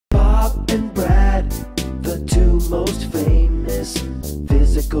and Brad, the two most famous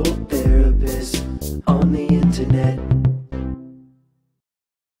physical therapists on the internet.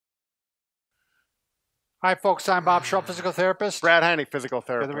 Hi, folks. I'm Bob Schrupp, physical therapist. Brad Heineck, physical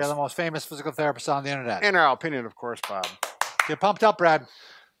therapist. We're the most famous physical therapists on the internet. In our opinion, of course, Bob. Get pumped up, Brad.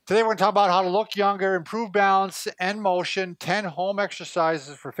 Today we're going to talk about how to look younger, improve balance and motion, 10 home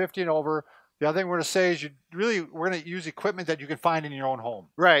exercises for 50 and over. The other thing we're going to say is we're going to use equipment that you can find in your own home.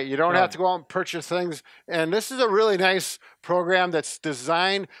 Right. You don't have to go out and purchase things. And this is a really nice program that's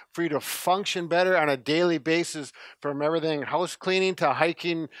designed for you to function better on a daily basis, from everything house cleaning to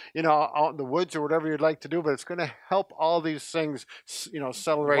hiking, out in the woods or whatever you'd like to do. But it's going to help all these things,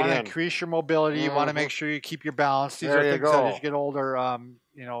 settle right in. You want to increase your mobility. You want to make sure you keep your balance. These are things that as you get older,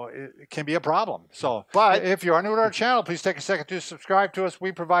 it can be a problem. So, but if you're new to our channel, please take a second to subscribe to us.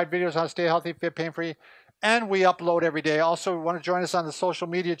 We provide videos on how to stay healthy, fit, pain-free, and we upload every day. Also, we want to join us on the social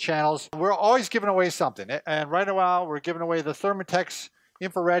media channels. We're always giving away something. And right now, we're giving away the Thermotex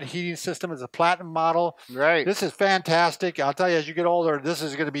infrared heating system. It's a platinum model. Right. This is fantastic. I'll tell you, as you get older, this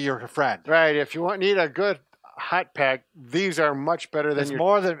is going to be your friend. Right. If you need a good hot pack, these are much better than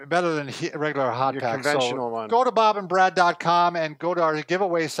better than regular hot pack. Conventional one. Go to bobandbrad.com and go to our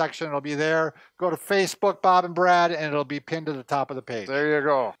giveaway section. It'll be there. Go to Facebook, Bob and Brad, and it'll be pinned to the top of the page. There you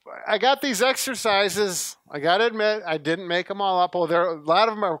go. I got these exercises. I got to admit, I didn't make them all up. Well, a lot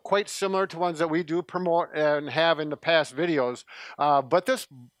of them are quite similar to ones that we do promote and have in the past videos. But this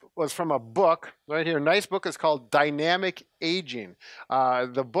was from a book right here. A nice book. It's called Dynamic Aging.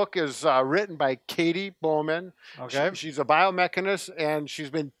 The book is written by Katie Bowman. Okay. She's a biomechanist, and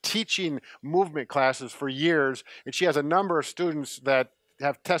she's been teaching movement classes for years. And she has a number of students that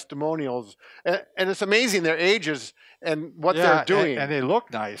have testimonials. And it's amazing their ages and what they're doing. And they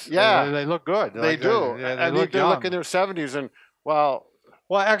look nice. Yeah. They look good. They do. They look in their 70s. And, well,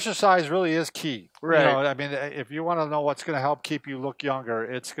 exercise really is key. Right. If you want to know what's going to help keep you look younger,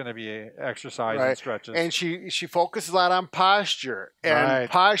 it's going to be exercise and stretches. And she focuses a lot on posture. And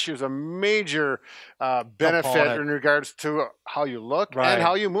posture is a major benefit in regards to how you look and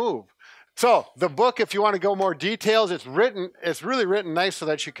how you move. So the book, if you want to go more details, it's really written nice so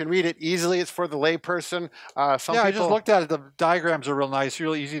that you can read it easily. It's for the layperson. I just looked at it. The diagrams are real nice,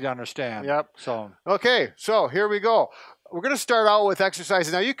 really easy to understand. Yep. Okay, so here we go. We're going to start out with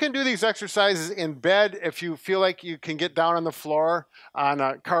exercises. Now, you can do these exercises in bed if you feel like you can get down on the floor. On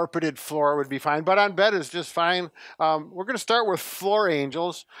a carpeted floor would be fine, but on bed is just fine. We're going to start with floor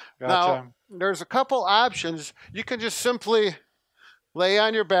angels. Gotcha. Now, there's a couple options. You can just simply lay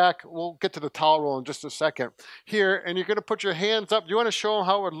on your back. We'll get to the towel roll in just a second. Here, and you're going to put your hands up. Do you want to show them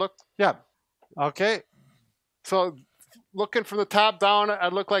how it would look? Yeah. Okay. So looking from the top down,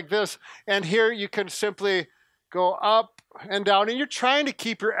 I'd look like this. And here you can simply go up and down, and you're trying to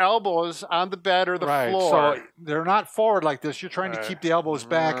keep your elbows on the bed or the floor. So they're not forward like this. You're trying to keep the elbows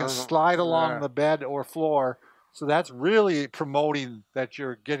back and slide along the bed or floor. So that's really promoting that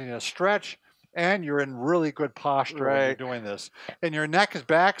you're getting a stretch and you're in really good posture when you're doing this. And your neck is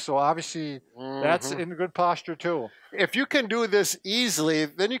back, so obviously that's in good posture too. If you can do this easily,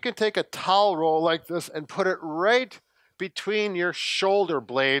 then you can take a towel roll like this and put it right between your shoulder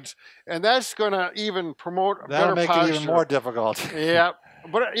blades, and that's going to even promote a better posture. That'll make it even more difficult. Yeah,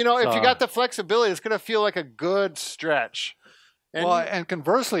 but if you got the flexibility, it's going to feel like a good stretch. And and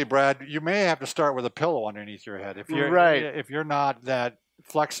conversely, Brad, you may have to start with a pillow underneath your head if you're not that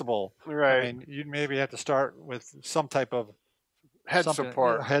flexible. Right. You'd maybe have to start with some type of head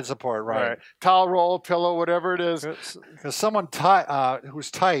support. Head support, right? Towel roll, pillow, whatever it is. Because someone who's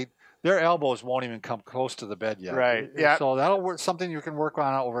tight, their elbows won't even come close to the bed yet. Right. Yeah. So that'll work. Something you can work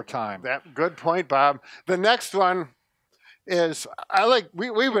on over time. Good point, Bob. The next one is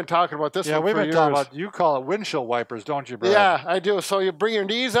we've been talking about this. Yeah, we've been talking about. You call it windshield wipers, don't you, Brad? Yeah, I do. So you bring your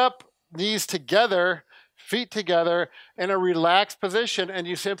knees up, knees together, feet together in a relaxed position, and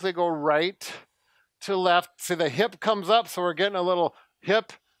you simply go right to left. See, the hip comes up, so we're getting a little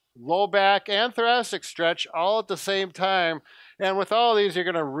hip, low back, and thoracic stretch all at the same time. And with all these, you're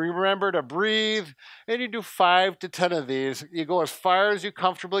going to remember to breathe, and you do 5 to 10 of these. You go as far as you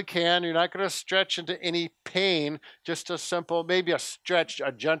comfortably can. You're not going to stretch into any pain, just a simple, maybe a stretch,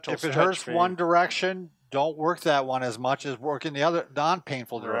 a gentle stretch. If it hurts one direction, don't work that one as much as work in the other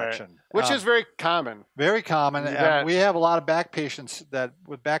non-painful direction. Which is very common. Very common. And we have a lot of back patients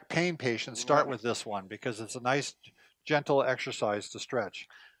with back pain patients start with this one because it's a nice, gentle exercise to stretch.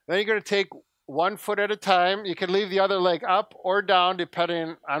 Then you're going to take one foot at a time. You can leave the other leg up or down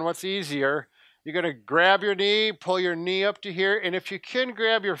depending on what's easier. You're going to grab your knee, pull your knee up to here, and if you can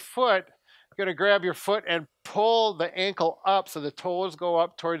grab your foot, You're going to grab your foot and pull the ankle up so the toes go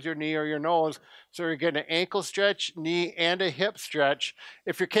up towards your knee or your nose. So you're getting an ankle stretch, knee, and a hip stretch.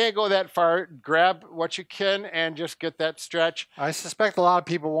 If you can't go that far, grab what you can and just get that stretch. I suspect a lot of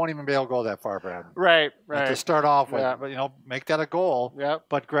people won't even be able to go that far, Brad. Right. To start off with, yeah. but, make that a goal. Yeah.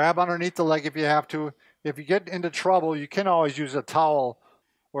 But grab underneath the leg if you have to. If you get into trouble, you can always use a towel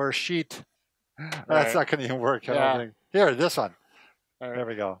or a sheet. That's not going to even work, I don't think. Here, this one. Right. There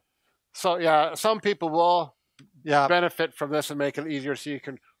we go. So, yeah, some people will benefit from this and make it easier so you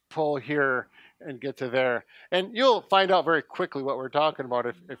can pull here and get to there. And you'll find out very quickly what we're talking about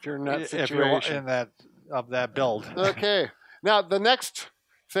if you're in that situation. If you're in that build. Okay. Now, the next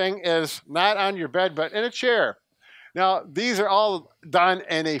thing is not on your bed, but in a chair. Now, these are all done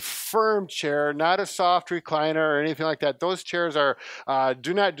in a firm chair, not a soft recliner or anything like that. Those chairs are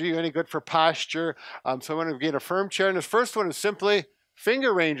do not do you any good for posture. So I'm going to get a firm chair. And this first one is simply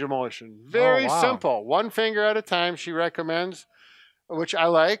finger range of motion. Very simple. One finger at a time, she recommends, which I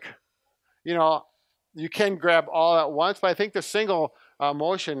like. You can grab all at once, but I think the single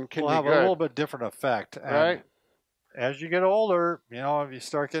motion can be have good. A little bit different effect. And right. As you get older, if you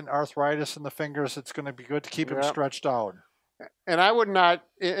start getting arthritis in the fingers, it's going to be good to keep them stretched out. And I would not,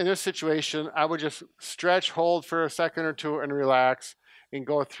 in this situation, I would just stretch, hold for a second or two, and relax, and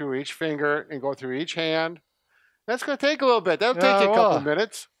go through each finger and go through each hand. That's going to take a little bit. That'll take you a couple of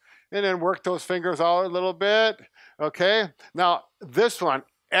minutes. And then work those fingers out a little bit. Okay? Now, this one,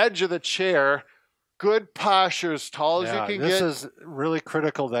 edge of the chair, good posture, as tall as you can get. This is really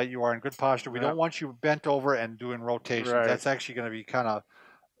critical that you are in good posture. We don't want you bent over and doing rotations. Right. That's actually going to be kind of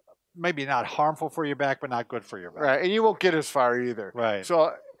maybe not harmful for your back, but not good for your back. Right, and you won't get as far either. Right.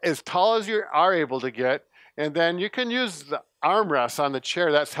 So as tall as you are able to get, and then you can use the armrest on the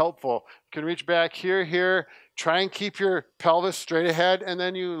chair. That's helpful. You can reach back here. Try and keep your pelvis straight ahead, and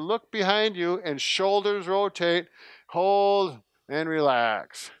then you look behind you and shoulders rotate. Hold and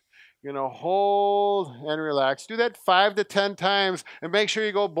relax. Hold and relax. Do that 5 to 10 times and make sure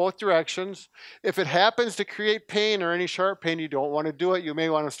you go both directions. If it happens to create pain or any sharp pain, you don't want to do it. You may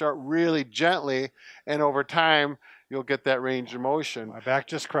want to start really gently, and over time, you'll get that range of motion. My back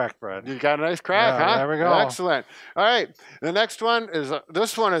just cracked, Brad. You got a nice crack, huh? There we go. Excellent. All right. The next one is,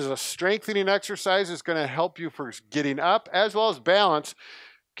 this one is a strengthening exercise. It's going to help you for getting up as well as balance.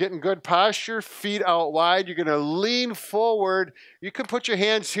 Getting good posture, feet out wide. You're going to lean forward. You can put your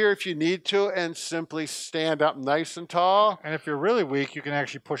hands here if you need to and simply stand up nice and tall. And if you're really weak, you can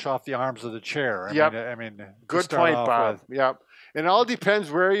actually push off the arms of the chair. I mean, good point, Bob. Yep. It all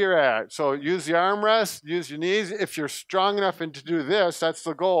depends where you're at. So use the armrest, use your knees. If you're strong enough to do this, that's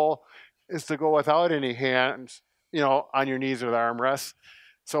the goal, is to go without any hands, on your knees with armrests.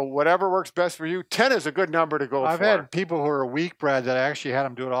 So whatever works best for you. 10 is a good number to go for. I've had people who are weak, Brad, that I actually had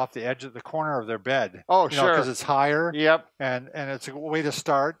them do it off the edge of the corner of their bed. Oh, sure. Because it's higher. Yep. And it's a way to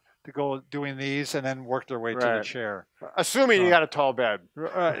start, to go doing these and then work their way to the chair. Assuming you got a tall bed.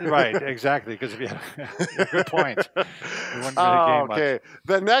 Right, exactly. Because if you have good point. You wouldn't really gain much.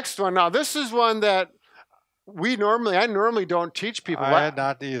 The next one. Now, this is one that I normally don't teach people. I had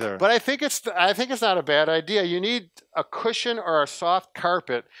not either. But I think it's not a bad idea. You need a cushion or a soft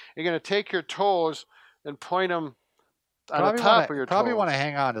carpet. You're going to take your toes and point them on the top of your toes. Probably want to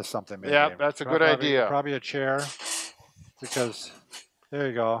hang on to something. Maybe. Yeah, that's a good idea. Probably a chair, because there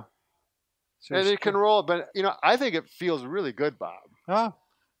you go. And you can roll it, but I think it feels really good, Bob. Huh?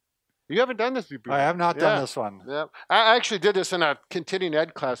 You haven't done this before. I have not done this one. Yeah, I actually did this in a continuing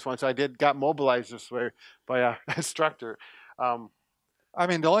ed class once. Got mobilized this way by an instructor. I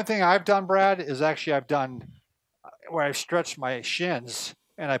mean, the only thing I've done, Brad, is actually I've done where I stretched my shins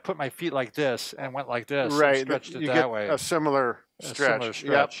and I put my feet like this and went like this. Right, and stretched it you that get way. A similar stretch.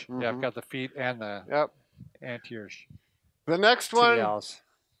 Yep. Yeah, I've got the feet and the anteriors. The next one.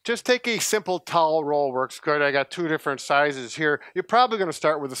 Just take a simple towel roll, works good. I got 2 different sizes here. You're probably going to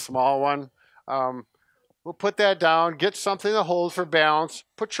start with a small one. We'll put that down, get something to hold for balance,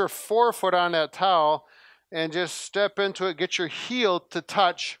 put your forefoot on that towel, and just step into it. Get your heel to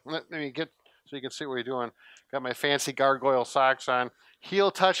touch. Let me get so you can see what you're doing. Got my fancy gargoyle socks on. Heel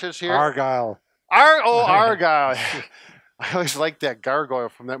touches here. Argyle. Argyle. I always liked that gargoyle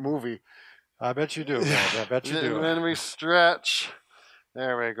from that movie. I bet you do, man. I bet you do. And then we stretch.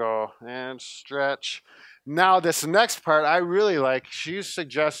 There we go. And stretch. Now, this next part I really like. She's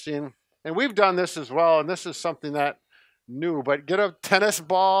suggesting, and we've done this as well, and this is something that new, but get a tennis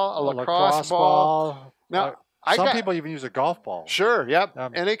ball, a lacrosse ball. Now, some people even use a golf ball. Sure, yep.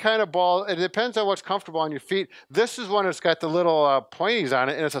 Any kind of ball. It depends on what's comfortable on your feet. This is one that's got the little pointies on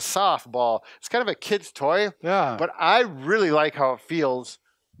it, and it's a soft ball. It's kind of a kid's toy. Yeah. But I really like how it feels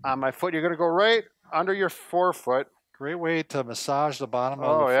on my foot. You're going to go right under your forefoot. Great way to massage the bottom of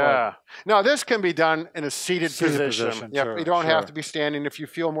the foot. Oh, yeah. Now, this can be done in a seated position. Yep, sure, you don't have to be standing if you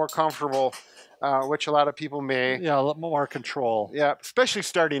feel more comfortable, which a lot of people may. Yeah, a little more control. Yeah, especially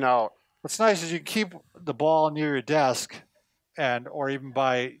starting out. What's nice is you keep the ball near your desk or even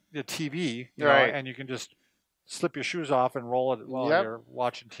by the TV, you know, and you can just slip your shoes off and roll it while you're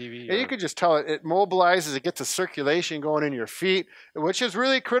watching TV. And you can just tell it mobilizes, it gets the circulation going in your feet, which is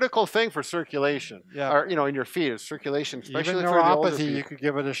really a critical thing for circulation. Yeah. Or, in your feet, is circulation, especially even for the older neuropathy, people. you could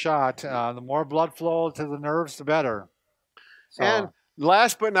give it a shot. The more blood flow to the nerves, the better. So, and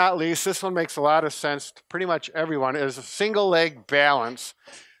last but not least, this one makes a lot of sense to pretty much everyone, is a single leg balance.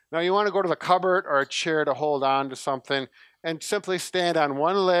 Now you want to go to the cupboard or a chair to hold on to something and simply stand on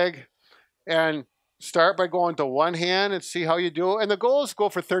one leg and start by going to one hand and see how you do. And the goal is to go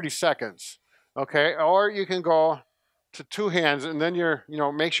for 30 seconds, okay? Or you can go to two hands and then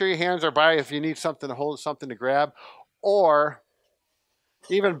make sure your hands are by if you need something to hold, something to grab. Or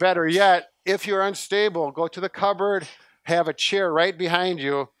even better yet, if you're unstable, go to the cupboard, have a chair right behind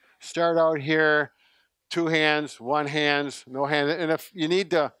you, start out here, two hands, one hand, no hand. And if you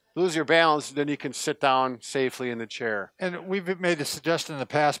need to lose your balance, then you can sit down safely in the chair. And we've made a suggestion in the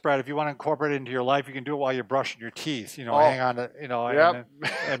past, Brad, if you want to incorporate it into your life, you can do it while you're brushing your teeth, hang on to, Yep.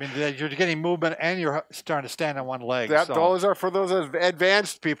 I mean, you're getting movement and you're starting to stand on one leg. Those are for those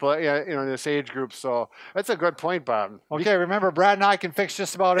advanced people, in this age group. So that's a good point, Bob. Okay, remember, Brad and I can fix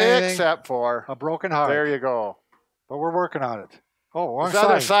just about anything. Except for a broken heart. There you go. But we're working on it. Oh, wrong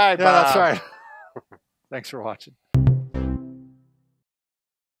side. Yeah, that's right. Thanks for watching.